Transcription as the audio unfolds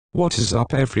What is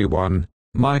up everyone,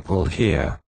 Michael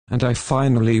here, and I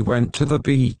finally went to the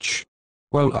beach.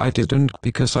 Well, I didn't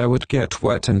because I would get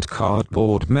wet and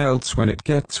cardboard melts when it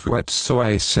gets wet, so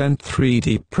I sent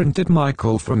 3D printed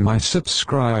Michael from my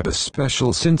subscriber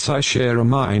special since I share a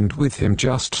mind with him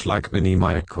just like Mini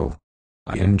Michael.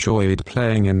 I enjoyed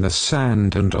playing in the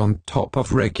sand and on top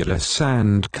of regular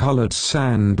sand colored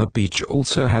sand. The beach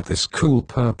also had this cool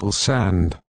purple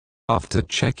sand. After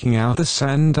checking out the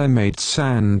sand, I made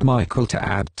Sand Michael to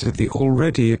add to the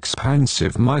already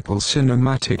expansive Michael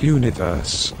cinematic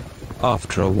universe.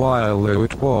 After a while though,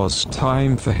 it was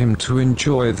time for him to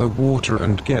enjoy the water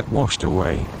and get washed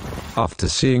away. After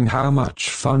seeing how much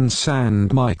fun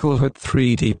Sand Michael had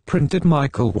 3D printed,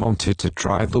 Michael wanted to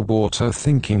try the water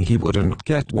thinking he wouldn't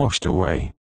get washed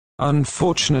away.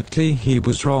 Unfortunately he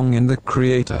was wrong, and the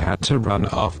creator had to run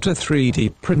after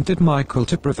 3D printed Michael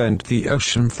to prevent the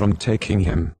ocean from taking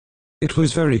him. It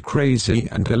was very crazy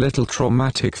and a little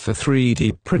traumatic for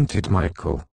 3D printed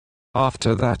Michael.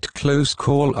 After that close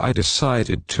call, I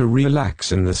decided to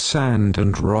relax in the sand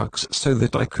and rocks so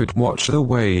that I could watch the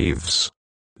waves.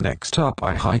 Next up,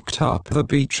 I hiked up the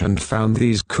beach and found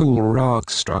these cool rock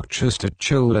structures to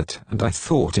chill at, and I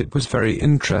thought it was very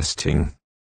interesting.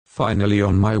 Finally,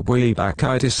 on my way back,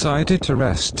 I decided to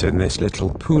rest in this little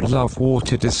pool of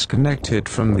water disconnected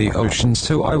from the ocean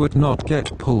so I would not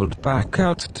get pulled back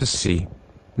out to sea.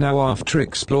 Now, after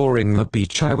exploring the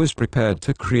beach, I was prepared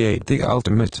to create the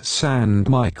ultimate Sand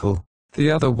Michael.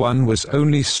 The other one was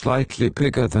only slightly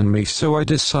bigger than me, so I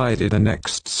decided the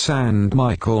next Sand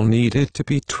Michael needed to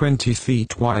be 20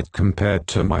 feet wide compared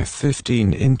to my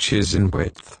 15 inches in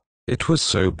width. It was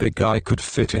so big I could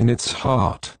fit in its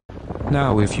heart.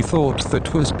 Now if you thought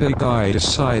that was big, I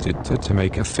decided to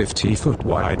make a 50-foot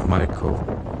wide Michael.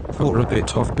 For a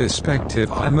bit of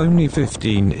perspective, I'm only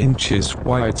 15 inches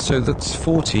wide, so that's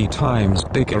 40 times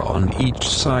bigger on each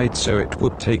side, so it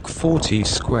would take 40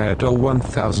 squared or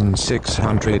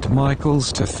 1,600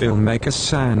 Michaels to fill Mega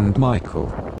Sand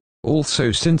Michael.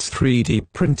 Also, since 3D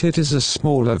printed is a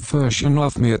smaller version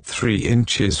of me at 3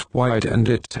 inches wide and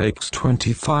it takes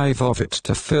 25 of it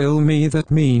to fill me, that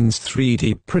means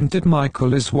 3D printed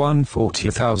Michael is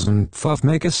 1/40,000th of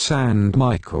Mega Sand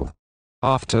Michael.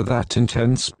 After that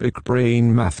intense big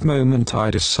brain math moment,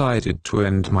 I decided to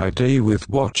end my day with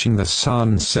watching the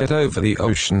sun set over the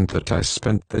ocean that I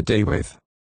spent the day with.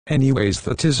 Anyways,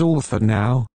 that is all for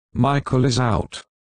now. Michael is out.